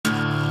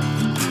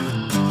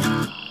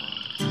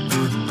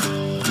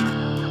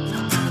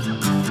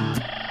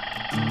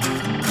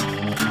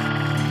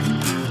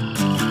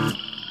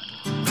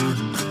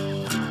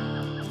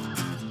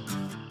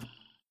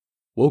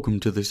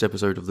Welcome to this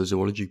episode of the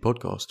Zoology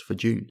podcast for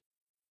June.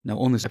 Now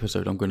on this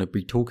episode I'm going to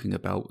be talking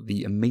about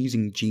the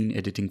amazing gene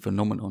editing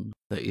phenomenon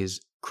that is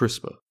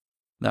CRISPR.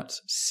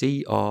 That's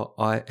C-R-I-S-P-R,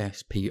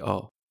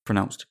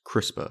 pronounced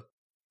CRISPR,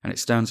 and it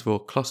stands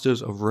for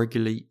Clusters of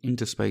Regularly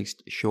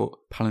Interspaced Short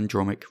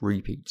Palindromic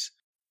Repeats.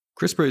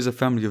 CRISPR is a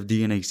family of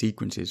DNA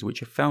sequences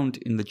which are found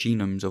in the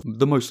genomes of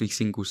the mostly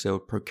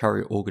single-celled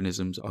prokaryote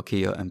organisms,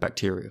 archaea and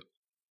bacteria.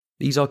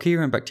 These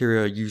archaea and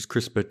bacteria use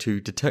CRISPR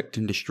to detect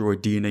and destroy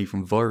DNA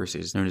from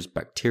viruses known as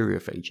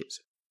bacteriophages.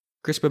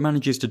 CRISPR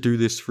manages to do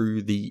this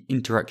through the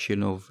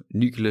interaction of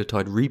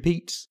nucleotide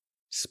repeats,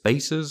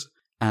 spacers,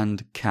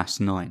 and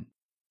Cas9.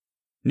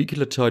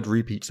 Nucleotide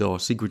repeats are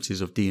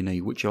sequences of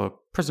DNA which are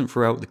present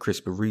throughout the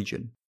CRISPR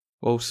region,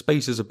 while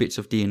spacers are bits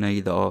of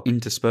DNA that are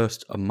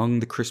interspersed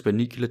among the CRISPR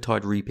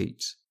nucleotide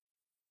repeats.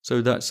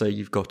 So that's say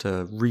you've got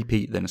a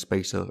repeat, then a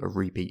spacer, a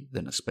repeat,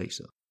 then a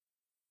spacer.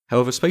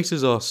 However,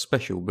 spacers are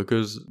special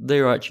because they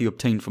are actually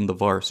obtained from the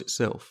virus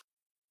itself.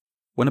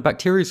 When a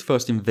bacteria is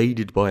first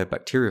invaded by a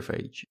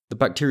bacteriophage, the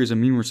bacteria's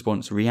immune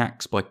response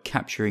reacts by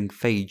capturing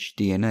phage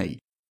DNA.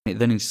 It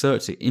then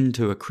inserts it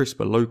into a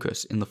CRISPR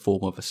locus in the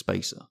form of a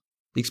spacer.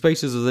 These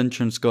spacers are then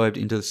transcribed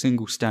into the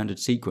single standard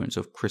sequence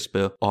of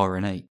CRISPR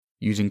RNA,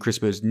 using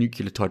CRISPR's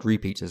nucleotide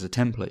repeats as a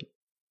template.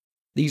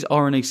 These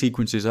RNA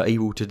sequences are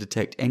able to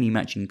detect any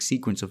matching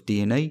sequence of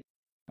DNA,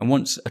 and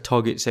once a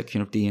target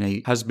section of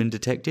DNA has been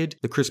detected,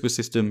 the CRISPR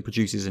system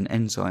produces an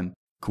enzyme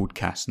called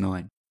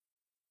Cas9.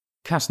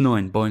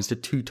 Cas9 binds to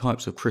two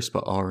types of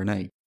CRISPR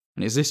RNA,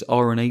 and it's this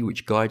RNA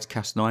which guides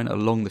Cas9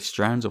 along the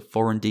strands of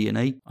foreign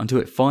DNA until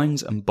it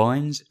finds and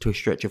binds to a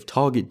stretch of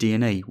target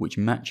DNA which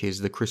matches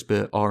the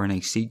CRISPR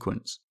RNA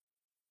sequence.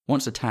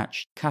 Once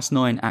attached,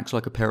 Cas9 acts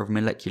like a pair of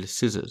molecular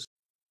scissors.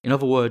 In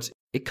other words,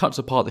 it cuts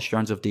apart the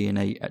strands of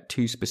DNA at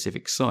two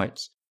specific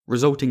sites,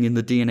 resulting in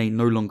the DNA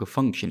no longer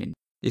functioning.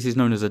 This is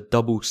known as a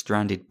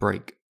double-stranded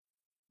break.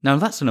 Now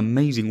that's an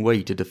amazing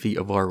way to defeat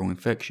a viral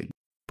infection,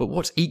 but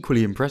what's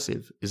equally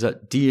impressive is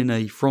that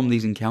DNA from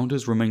these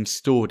encounters remains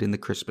stored in the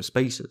CRISPR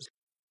spacers,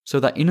 so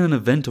that in an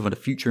event of a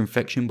future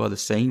infection by the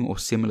same or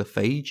similar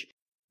phage,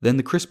 then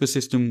the CRISPR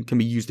system can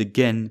be used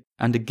again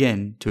and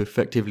again to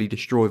effectively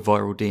destroy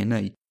viral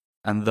DNA,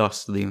 and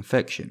thus the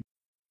infection.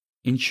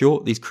 In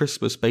short, these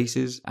CRISPR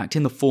spacers act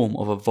in the form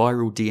of a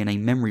viral DNA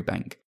memory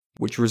bank,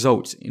 which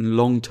results in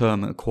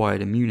long-term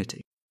acquired immunity.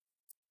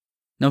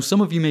 Now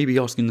some of you may be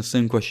asking the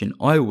same question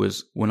I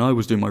was when I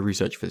was doing my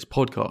research for this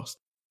podcast,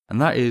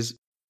 and that is,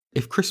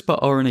 if CRISPR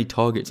RNA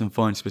targets and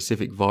finds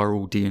specific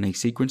viral DNA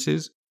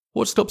sequences,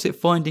 what stops it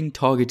finding,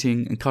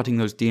 targeting and cutting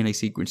those DNA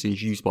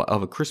sequences used by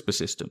other CRISPR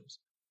systems?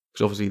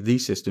 Because obviously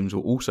these systems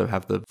will also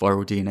have the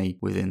viral DNA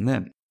within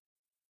them.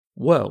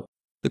 Well,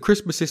 the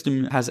CRISPR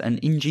system has an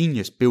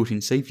ingenious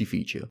built-in safety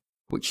feature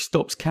which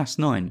stops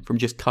Cas9 from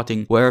just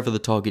cutting wherever the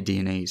target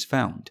DNA is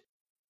found.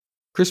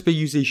 CRISPR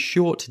uses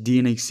short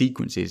DNA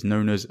sequences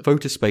known as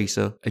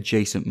photospacer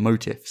adjacent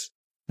motifs,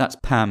 that's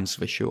PAMs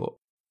for short,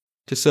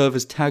 to serve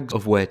as tags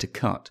of where to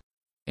cut.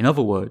 In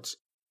other words,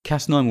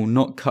 Cas9 will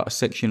not cut a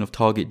section of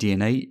target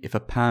DNA if a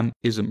PAM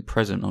isn't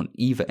present on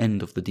either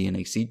end of the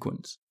DNA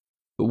sequence.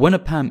 But when a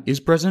PAM is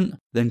present,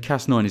 then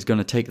Cas9 is going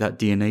to take that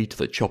DNA to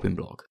the chopping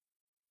block.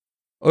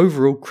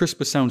 Overall,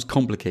 CRISPR sounds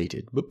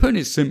complicated, but putting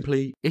it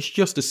simply, it's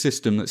just a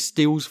system that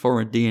steals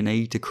foreign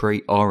DNA to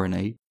create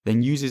RNA,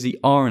 then uses the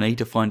RNA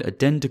to find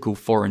identical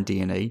foreign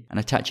DNA and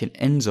attach an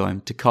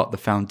enzyme to cut the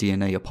found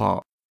DNA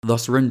apart,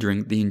 thus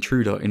rendering the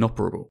intruder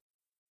inoperable.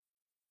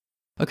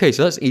 Okay,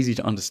 so that's easy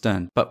to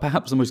understand, but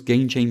perhaps the most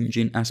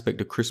game-changing aspect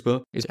of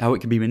CRISPR is how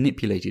it can be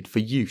manipulated for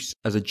use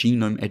as a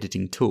genome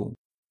editing tool.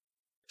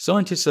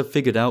 Scientists have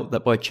figured out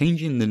that by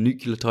changing the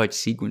nucleotide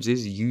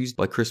sequences used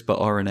by CRISPR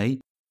RNA,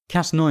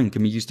 Cas9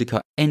 can be used to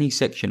cut any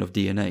section of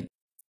DNA.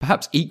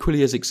 Perhaps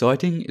equally as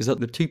exciting is that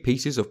the two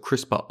pieces of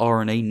CRISPR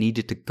RNA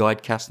needed to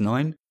guide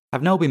Cas9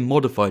 have now been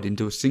modified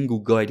into a single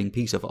guiding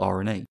piece of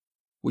RNA,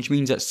 which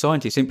means that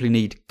scientists simply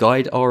need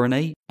guide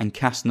RNA and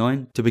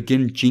Cas9 to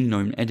begin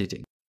genome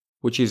editing,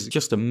 which is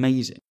just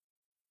amazing.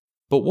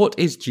 But what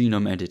is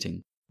genome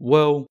editing?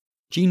 Well,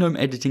 genome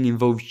editing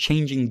involves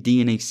changing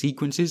DNA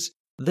sequences,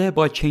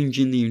 thereby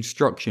changing the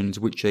instructions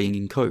which they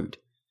encode.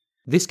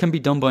 This can be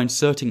done by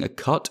inserting a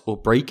cut or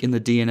break in the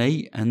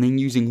DNA and then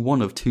using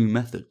one of two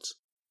methods.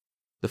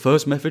 The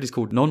first method is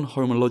called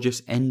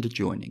non-homologous end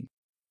joining,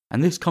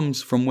 and this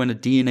comes from when a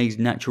DNA's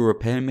natural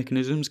repair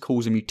mechanisms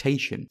cause a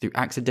mutation through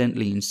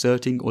accidentally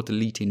inserting or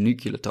deleting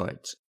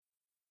nucleotides.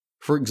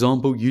 For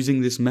example,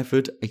 using this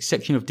method, a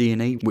section of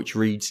DNA which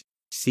reads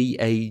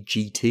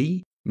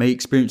CAGT may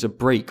experience a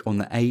break on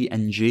the A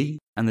and G,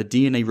 and the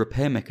DNA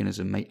repair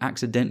mechanism may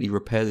accidentally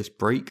repair this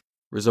break,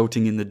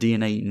 resulting in the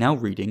DNA now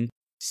reading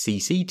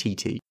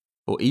CCTT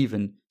or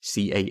even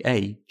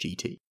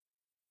CAAGT.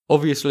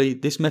 Obviously,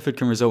 this method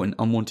can result in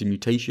unwanted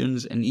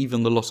mutations and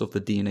even the loss of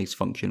the DNA's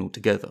function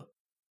altogether.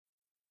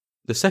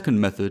 The second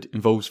method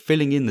involves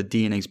filling in the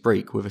DNA's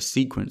break with a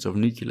sequence of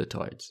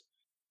nucleotides.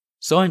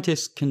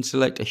 Scientists can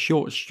select a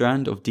short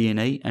strand of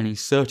DNA and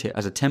insert it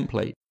as a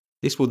template.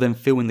 This will then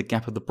fill in the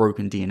gap of the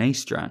broken DNA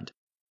strand.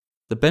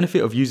 The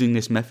benefit of using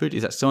this method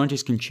is that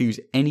scientists can choose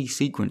any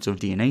sequence of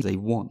DNA they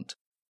want.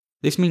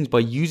 This means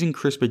by using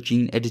CRISPR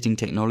gene editing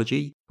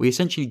technology, we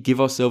essentially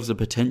give ourselves the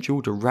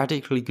potential to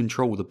radically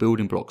control the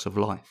building blocks of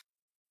life.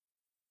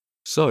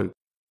 So,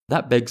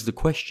 that begs the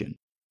question,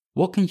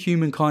 what can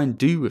humankind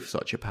do with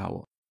such a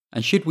power?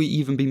 And should we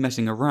even be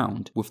messing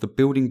around with the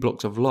building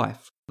blocks of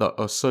life that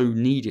are so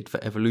needed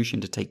for evolution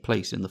to take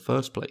place in the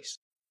first place?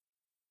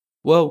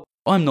 Well,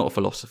 I'm not a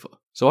philosopher,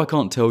 so I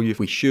can't tell you if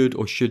we should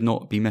or should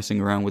not be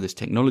messing around with this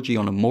technology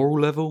on a moral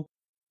level,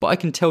 but I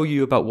can tell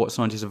you about what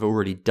scientists have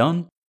already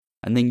done,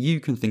 and then you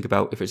can think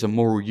about if it's a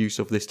moral use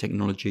of this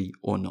technology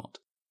or not.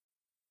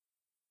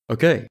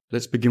 Okay,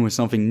 let's begin with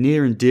something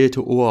near and dear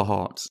to all our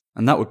hearts,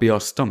 and that would be our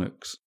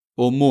stomachs,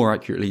 or more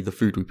accurately, the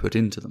food we put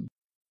into them.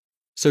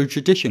 So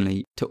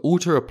traditionally, to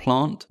alter a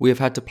plant, we have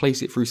had to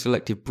place it through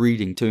selective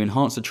breeding to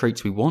enhance the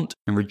traits we want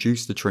and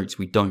reduce the traits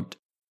we don't.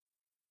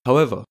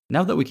 However,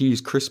 now that we can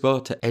use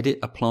CRISPR to edit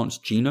a plant's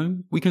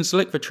genome, we can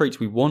select the traits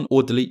we want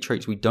or delete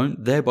traits we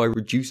don't, thereby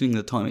reducing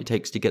the time it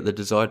takes to get the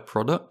desired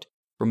product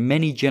from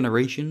many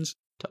generations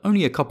to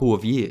only a couple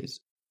of years.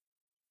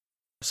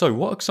 So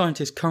what are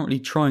scientists currently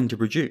trying to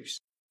produce?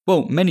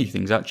 Well, many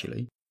things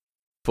actually.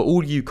 For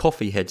all you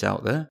coffee heads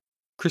out there,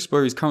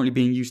 CRISPR is currently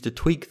being used to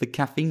tweak the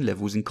caffeine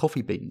levels in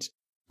coffee beans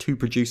to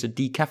produce a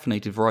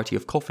decaffeinated variety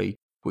of coffee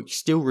which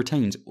still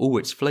retains all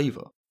its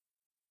flavour.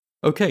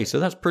 Okay, so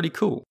that's pretty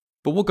cool,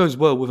 but what goes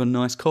well with a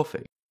nice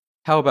coffee?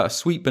 How about a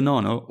sweet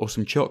banana or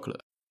some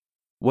chocolate?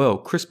 Well,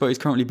 CRISPR is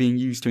currently being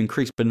used to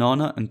increase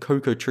banana and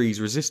cocoa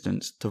trees'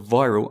 resistance to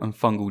viral and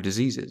fungal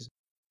diseases,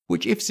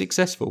 which if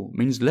successful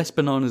means less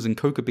bananas and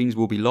cocoa beans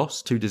will be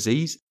lost to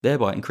disease,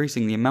 thereby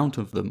increasing the amount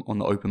of them on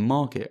the open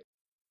market,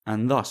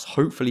 and thus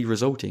hopefully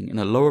resulting in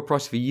a lower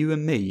price for you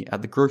and me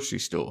at the grocery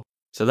store.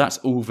 So that's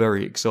all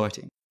very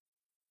exciting.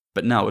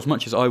 But now, as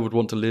much as I would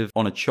want to live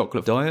on a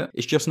chocolate diet,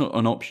 it's just not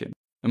an option,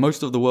 and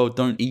most of the world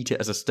don't eat it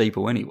as a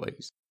staple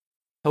anyways.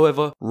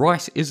 However,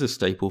 rice is a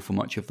staple for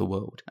much of the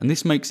world, and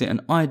this makes it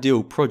an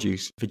ideal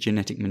produce for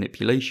genetic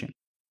manipulation.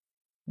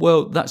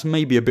 Well, that's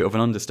maybe a bit of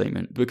an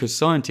understatement, because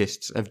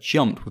scientists have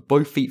jumped with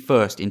both feet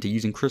first into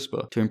using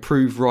CRISPR to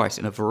improve rice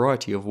in a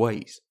variety of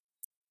ways.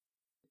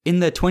 In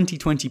their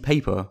 2020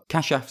 paper,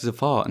 Kashaf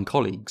Zafar and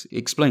colleagues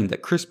explained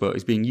that CRISPR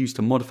is being used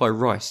to modify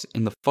rice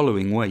in the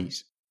following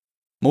ways.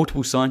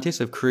 Multiple scientists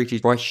have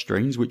created rice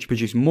strains which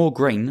produce more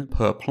grain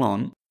per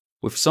plant,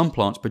 with some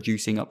plants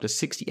producing up to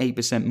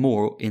 68%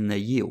 more in their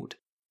yield.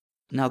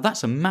 Now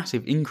that's a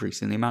massive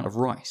increase in the amount of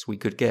rice we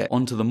could get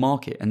onto the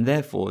market and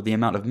therefore the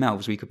amount of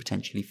mouths we could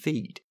potentially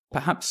feed,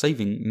 perhaps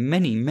saving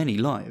many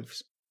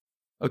lives.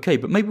 Okay,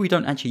 but maybe we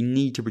don't actually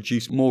need to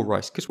produce more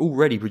rice because we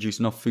already produce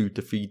enough food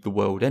to feed the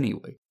world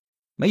anyway.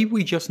 Maybe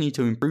we just need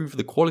to improve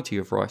the quality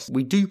of rice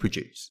we do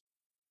produce.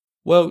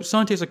 Well,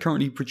 scientists are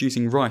currently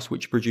producing rice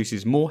which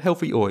produces more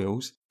healthy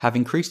oils, have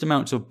increased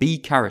amounts of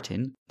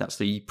B-carotene, that's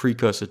the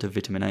precursor to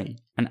vitamin A,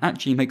 and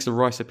actually makes the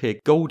rice appear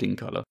gold in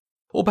colour.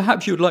 Or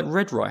perhaps you would like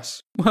red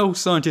rice. Well,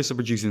 scientists are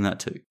producing that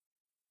too.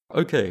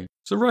 Okay,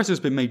 so rice has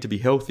been made to be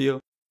healthier,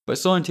 but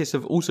scientists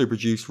have also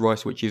produced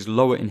rice which is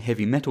lower in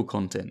heavy metal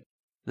content,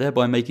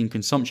 thereby making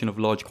consumption of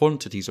large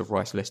quantities of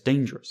rice less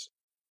dangerous.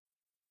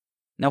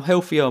 Now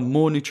healthier,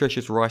 more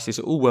nutritious rice is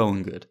all well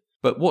and good,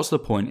 but what's the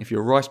point if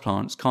your rice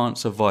plants can't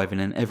survive in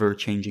an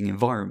ever-changing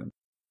environment?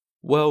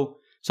 Well,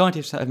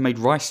 scientists have made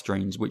rice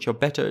strains which are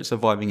better at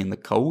surviving in the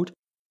cold,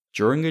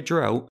 during a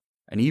drought,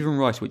 and even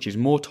rice which is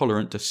more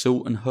tolerant to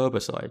salt and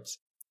herbicides.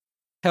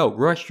 Hell,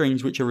 rice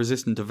strains which are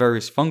resistant to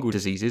various fungal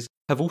diseases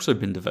have also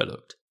been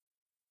developed.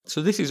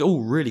 So this is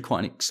all really quite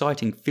an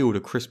exciting field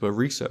of CRISPR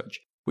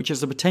research, which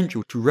has the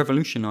potential to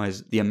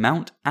revolutionize the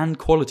amount and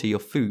quality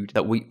of food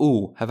that we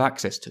all have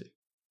access to.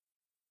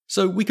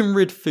 So we can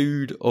rid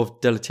food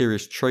of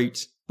deleterious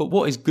traits, but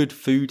what is good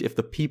food if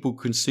the people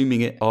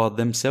consuming it are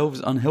themselves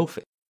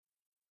unhealthy?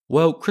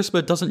 Well,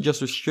 CRISPR doesn't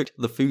just restrict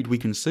the food we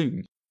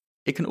consume,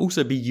 it can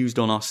also be used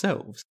on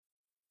ourselves.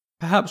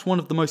 Perhaps one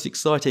of the most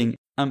exciting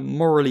and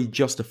morally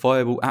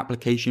justifiable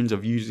applications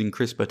of using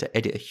CRISPR to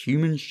edit a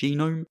human's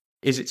genome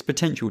is its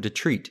potential to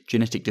treat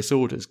genetic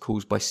disorders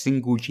caused by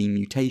single gene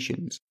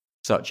mutations,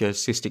 such as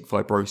cystic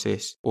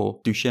fibrosis or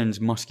Duchenne's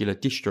muscular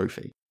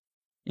dystrophy.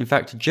 In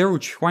fact,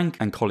 Schwank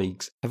and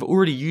colleagues have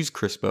already used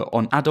CRISPR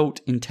on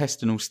adult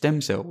intestinal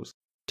stem cells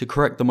to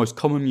correct the most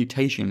common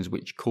mutations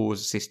which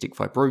cause cystic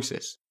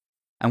fibrosis.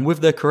 And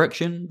with their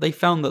correction, they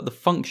found that the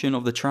function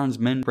of the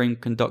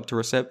transmembrane conductor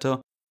receptor,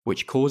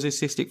 which causes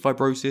cystic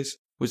fibrosis,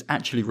 was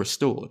actually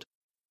restored.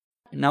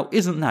 Now,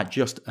 isn't that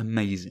just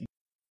amazing?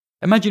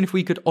 Imagine if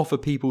we could offer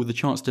people the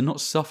chance to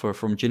not suffer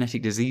from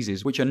genetic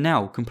diseases which are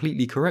now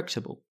completely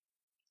correctable.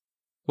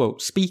 Well,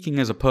 speaking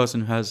as a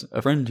person who has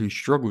a friend who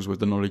struggles with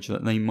the knowledge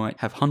that they might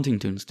have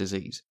Huntington's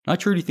disease, I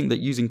truly think that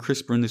using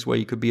CRISPR in this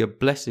way could be a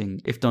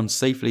blessing if done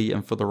safely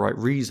and for the right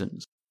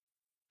reasons.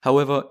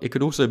 However, it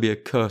could also be a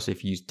curse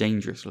if used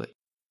dangerously.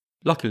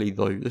 Luckily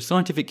though, the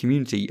scientific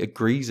community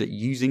agrees that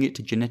using it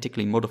to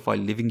genetically modify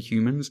living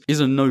humans is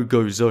a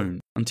no-go zone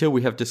until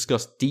we have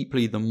discussed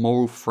deeply the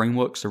moral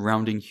framework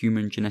surrounding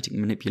human genetic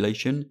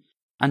manipulation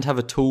and have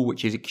a tool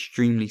which is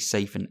extremely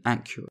safe and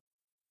accurate.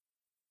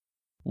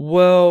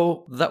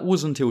 Well, that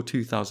was until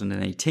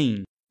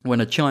 2018,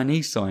 when a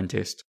Chinese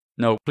scientist,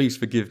 now please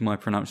forgive my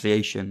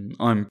pronunciation,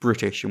 I'm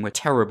British and we're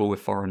terrible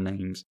with foreign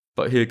names,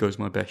 but here goes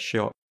my best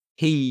shot.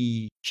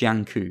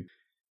 Zhang.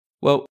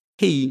 Well,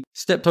 he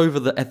stepped over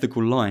the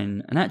ethical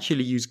line and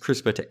actually used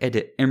CRISPR to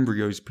edit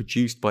embryos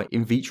produced by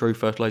in vitro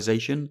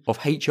fertilization of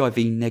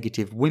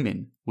HIV-negative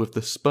women with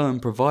the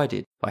sperm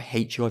provided by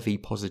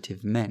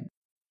HIV-positive men.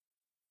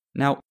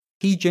 Now,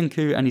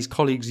 Zhang and his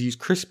colleagues used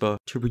CRISPR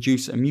to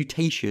produce a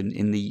mutation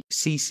in the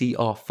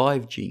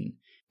CCR5 gene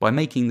by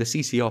making the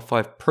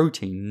CCR5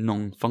 protein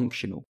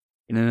non-functional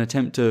in an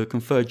attempt to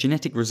confer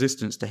genetic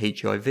resistance to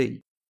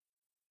HIV.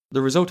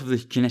 The result of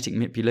this genetic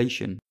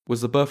manipulation was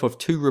the birth of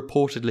two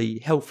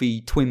reportedly healthy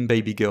twin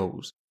baby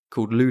girls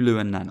called Lulu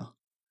and Nana,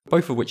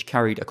 both of which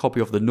carried a copy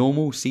of the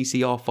normal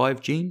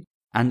CCR5 gene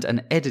and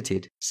an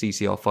edited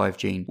CCR5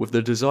 gene with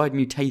the desired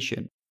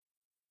mutation.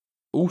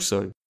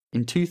 Also,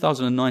 in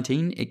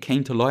 2019 it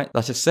came to light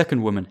that a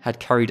second woman had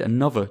carried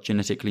another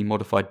genetically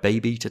modified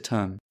baby to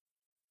term.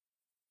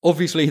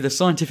 Obviously, the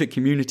scientific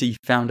community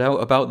found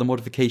out about the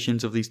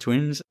modifications of these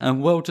twins,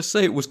 and well, to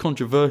say it was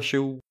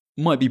controversial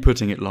might be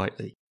putting it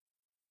lightly.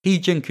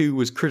 Zhang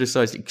was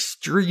criticised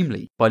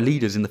extremely by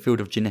leaders in the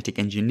field of genetic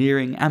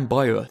engineering and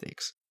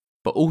bioethics,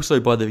 but also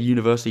by the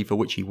university for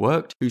which he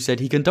worked, who said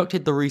he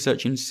conducted the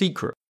research in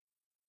secret,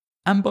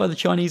 and by the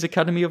Chinese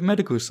Academy of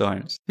Medical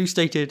Science, who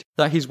stated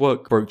that his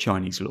work broke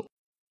Chinese law.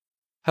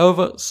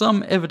 However,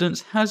 some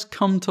evidence has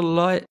come to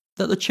light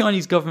that the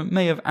Chinese government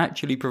may have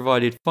actually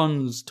provided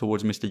funds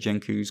towards Mr.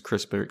 Zhang's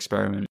CRISPR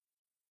experiment,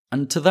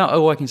 and to that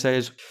all I can say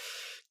is,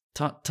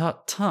 tut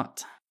tut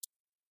tut.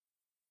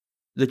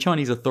 The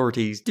Chinese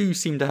authorities do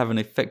seem to have an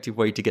effective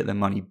way to get their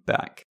money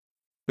back,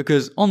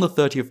 because on the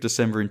 30th of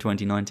December in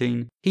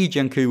 2019,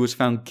 Zhang was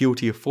found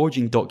guilty of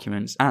forging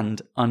documents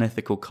and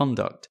unethical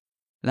conduct,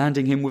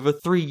 landing him with a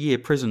 3-year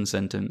prison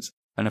sentence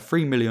and a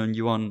 3 million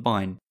yuan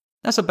fine.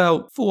 That's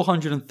about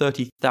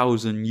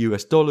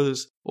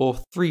 $430,000 or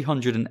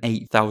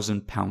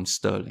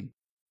 £308,000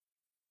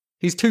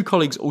 His two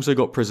colleagues also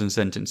got prison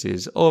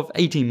sentences of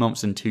 18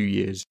 months and 2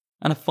 years,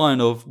 and a fine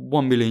of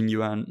 1 million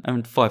yuan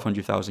and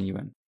 500,000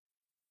 yuan.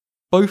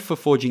 Both for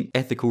forging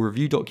ethical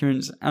review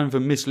documents and for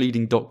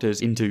misleading doctors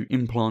into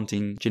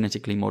implanting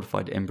genetically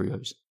modified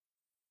embryos.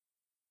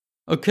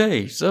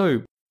 Okay,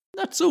 so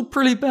that's all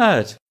pretty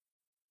bad.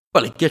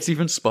 But it gets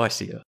even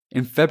spicier.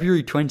 In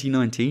February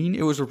 2019,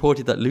 it was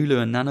reported that Lulu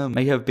and Nana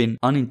may have been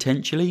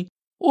unintentionally,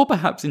 or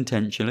perhaps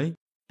intentionally,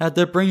 had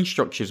their brain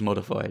structures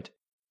modified,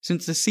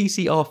 since the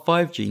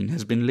CCR5 gene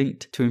has been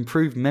linked to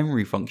improved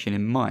memory function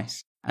in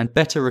mice and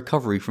better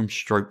recovery from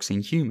strokes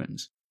in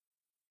humans.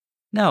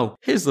 Now,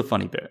 here's the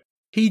funny bit.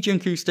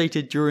 Zhang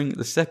stated during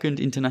the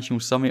Second International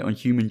Summit on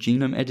Human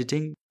Genome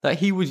Editing that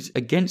he was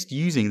against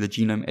using the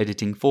genome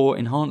editing for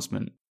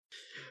enhancement.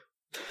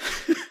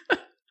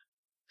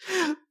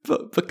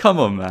 But come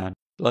on, man.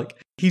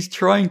 Like, he's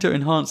trying to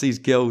enhance these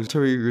girls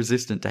to be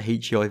resistant to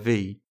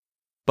HIV,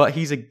 but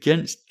he's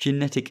against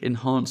genetic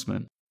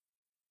enhancement.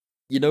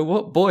 You know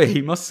what? Boy,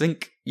 he must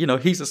think,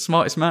 he's the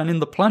smartest man in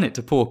the planet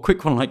to pour a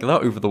quick one like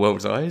that over the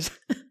world's eyes.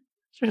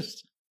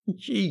 Just,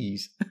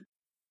 jeez.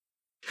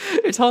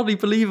 It's hardly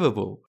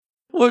believable.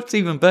 What's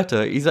even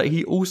better is that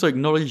he also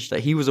acknowledged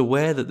that he was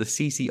aware that the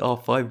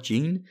CCR5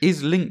 gene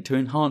is linked to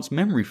enhanced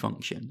memory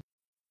function.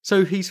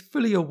 So he's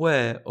fully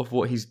aware of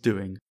what he's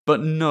doing.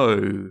 But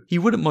no, he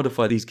wouldn't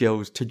modify these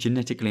girls to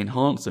genetically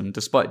enhance them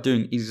despite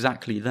doing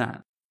exactly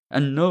that.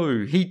 And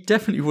no, he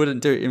definitely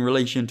wouldn't do it in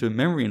relation to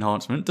memory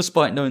enhancement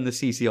despite knowing the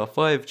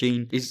CCR5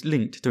 gene is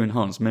linked to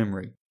enhanced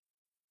memory.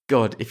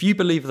 God, if you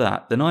believe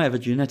that, then I have a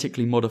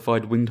genetically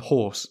modified winged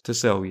horse to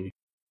sell you.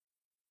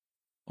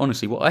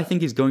 Honestly, what I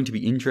think is going to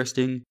be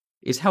interesting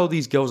is how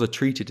these girls are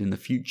treated in the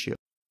future.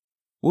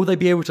 Will they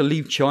be able to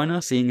leave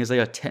China, seeing as they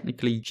are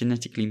technically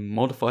genetically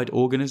modified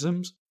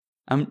organisms?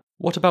 And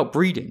what about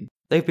breeding?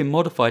 They've been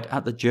modified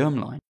at the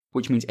germline,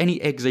 which means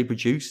any eggs they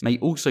produce may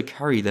also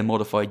carry their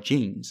modified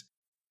genes.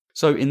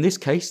 So in this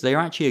case, they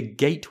are actually a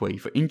gateway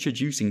for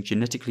introducing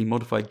genetically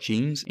modified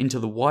genes into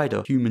the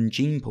wider human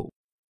gene pool.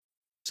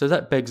 So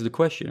that begs the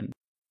question,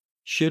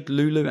 should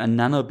Lulu and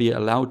Nana be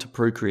allowed to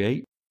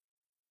procreate?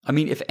 I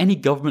mean, if any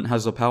government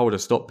has the power to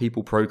stop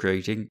people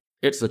procreating,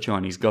 it's the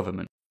Chinese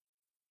government.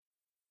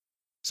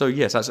 So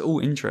yes, that's all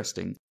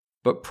interesting,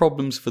 but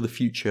problems for the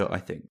future, I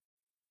think.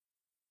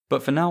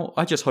 But for now,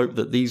 I just hope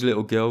that these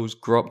little girls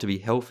grow up to be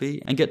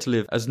healthy and get to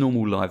live as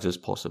normal lives as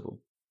possible.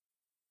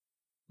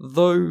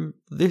 Though,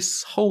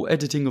 this whole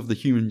editing of the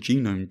human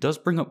genome does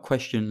bring up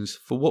questions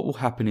for what will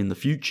happen in the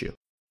future.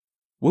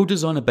 Will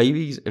designer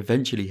babies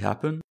eventually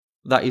happen?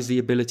 That is the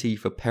ability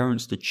for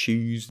parents to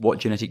choose what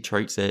genetic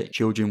traits their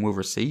children will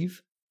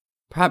receive.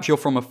 Perhaps you're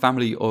from a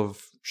family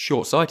of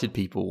short-sighted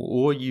people,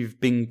 or you've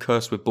been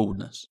cursed with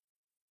baldness.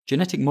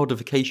 Genetic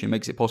modification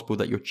makes it possible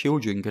that your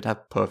children could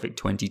have perfect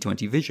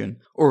 20/20 vision,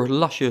 or a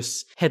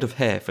luscious head of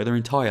hair for their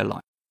entire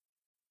life.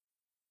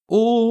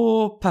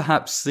 Or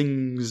perhaps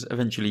things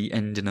eventually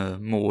end in a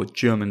more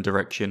German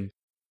direction,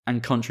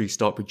 and countries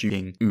start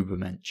producing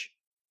Übermensch.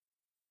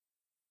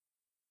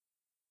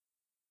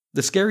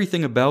 The scary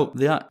thing about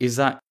that is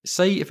that,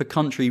 say if a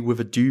country with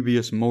a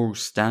dubious moral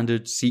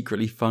standard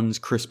secretly funds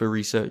CRISPR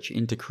research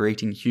into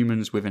creating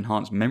humans with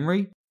enhanced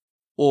memory,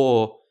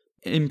 or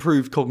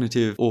improved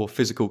cognitive or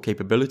physical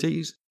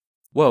capabilities,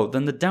 well,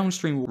 then the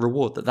downstream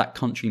reward that that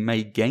country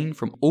may gain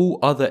from all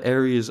other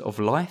areas of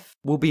life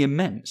will be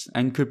immense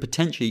and could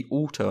potentially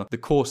alter the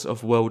course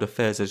of world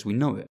affairs as we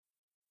know it.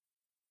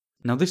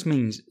 Now this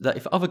means that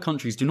if other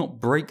countries do not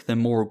break their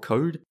moral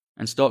code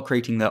and start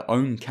creating their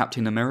own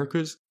Captain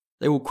Americas,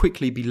 they will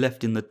quickly be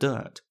left in the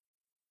dirt.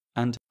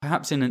 And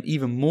perhaps in an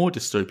even more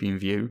dystopian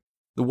view,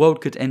 the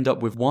world could end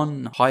up with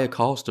one higher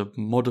caste of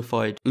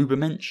modified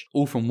Übermensch,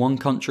 all from one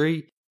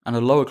country, and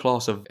a lower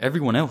class of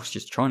everyone else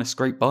just trying to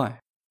scrape by.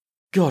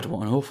 God,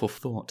 what an awful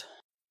thought.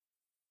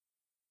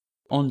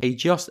 On a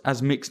just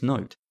as mixed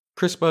note,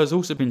 CRISPR has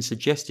also been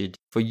suggested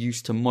for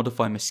use to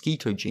modify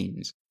mosquito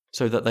genes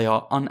so that they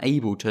are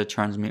unable to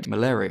transmit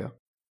malaria.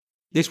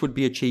 This would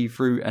be achieved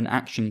through an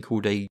action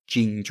called a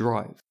gene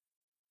drive.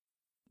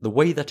 The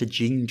way that a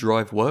gene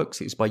drive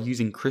works is by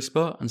using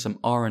CRISPR and some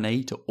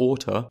RNA to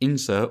alter,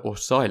 insert or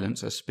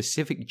silence a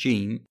specific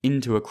gene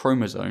into a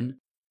chromosome,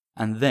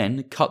 and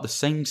then cut the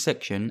same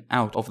section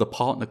out of the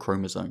partner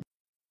chromosome.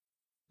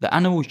 The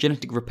animal's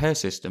genetic repair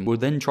system will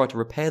then try to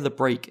repair the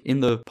break in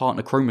the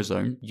partner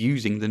chromosome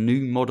using the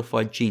new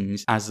modified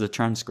genes as the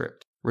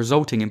transcript,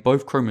 resulting in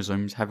both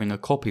chromosomes having a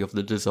copy of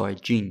the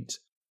desired genes.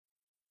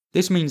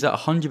 This means that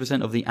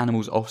 100% of the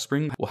animal's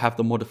offspring will have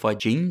the modified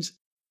genes.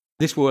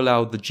 This will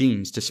allow the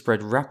genes to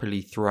spread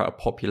rapidly throughout a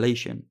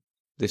population.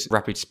 This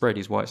rapid spread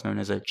is why it's known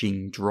as a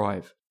gene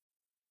drive.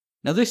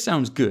 Now this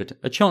sounds good,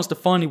 a chance to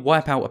finally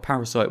wipe out a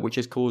parasite which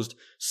has caused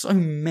so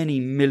many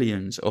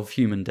millions of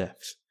human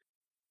deaths.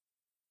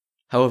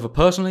 However,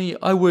 personally,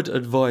 I would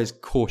advise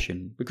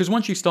caution, because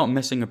once you start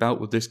messing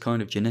about with this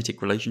kind of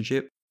genetic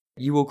relationship,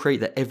 you will create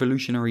the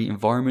evolutionary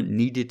environment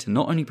needed to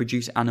not only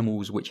produce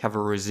animals which have a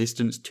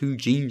resistance to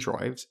gene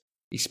drives,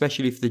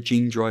 especially if the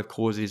gene drive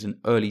causes an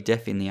early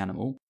death in the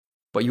animal,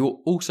 but you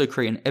will also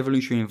create an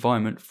evolutionary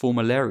environment for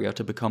malaria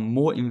to become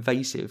more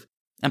invasive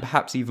and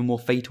perhaps even more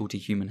fatal to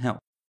human health.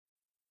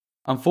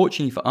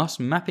 Unfortunately for us,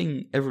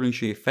 mapping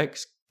evolutionary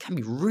effects can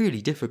be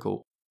really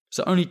difficult,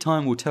 so only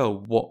time will tell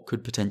what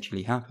could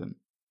potentially happen.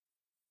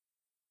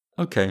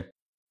 Okay,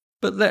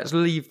 but let's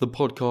leave the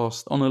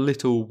podcast on a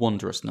little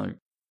wondrous note.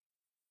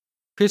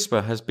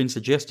 CRISPR has been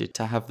suggested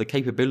to have the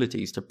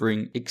capabilities to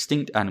bring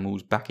extinct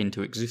animals back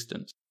into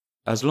existence,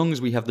 as long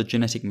as we have the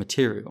genetic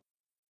material.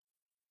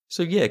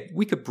 So yeah,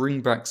 we could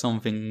bring back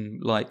something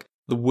like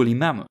the woolly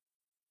mammoth.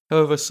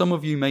 However, some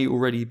of you may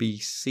already be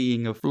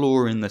seeing a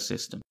flaw in the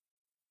system.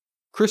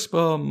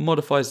 CRISPR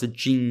modifies the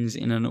genes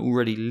in an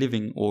already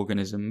living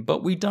organism,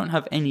 but we don't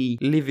have any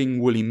living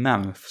woolly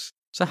mammoths,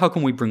 so how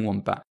can we bring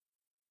one back?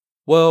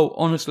 Well,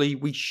 honestly,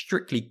 we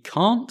strictly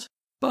can't,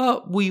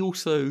 but we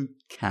also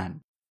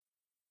can.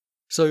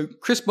 So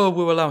CRISPR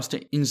will allow us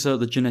to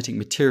insert the genetic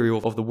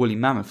material of the woolly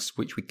mammoths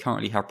which we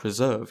currently have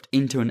preserved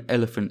into an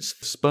elephant's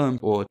sperm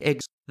or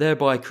eggs,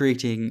 thereby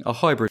creating a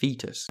hybrid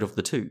fetus of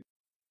the two.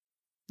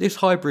 This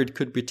hybrid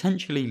could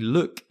potentially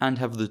look and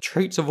have the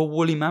traits of a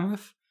woolly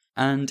mammoth,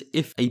 and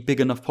if a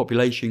big enough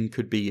population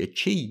could be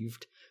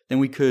achieved, then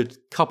we could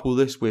couple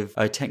this with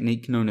a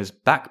technique known as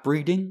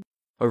backbreeding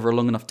over a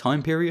long enough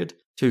time period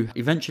to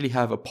eventually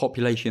have a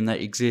population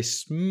that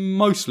exists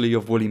mostly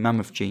of woolly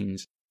mammoth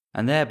genes,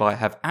 and thereby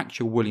have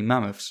actual woolly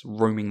mammoths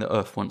roaming the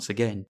earth once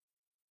again.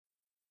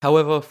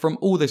 However, from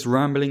all this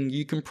rambling,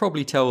 you can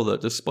probably tell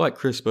that despite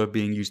CRISPR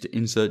being used to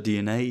insert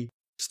DNA,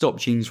 stop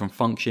genes from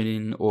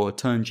functioning, or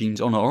turn genes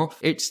on or off,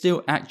 it's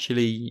still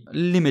actually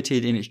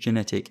limited in its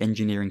genetic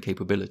engineering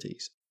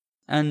capabilities.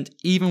 And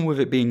even with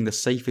it being the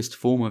safest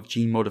form of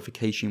gene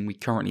modification we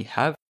currently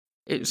have,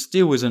 it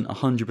still isn't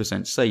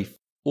 100% safe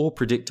or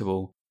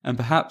predictable, and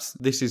perhaps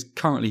this is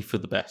currently for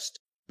the best.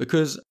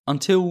 Because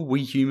until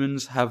we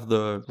humans have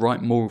the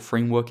right moral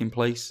framework in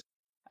place,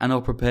 and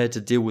are prepared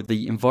to deal with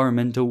the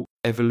environmental,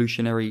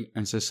 evolutionary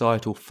and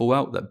societal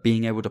fallout that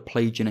being able to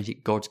play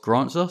genetic gods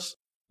grants us,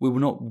 we will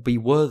not be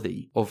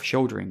worthy of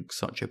shouldering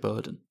such a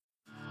burden.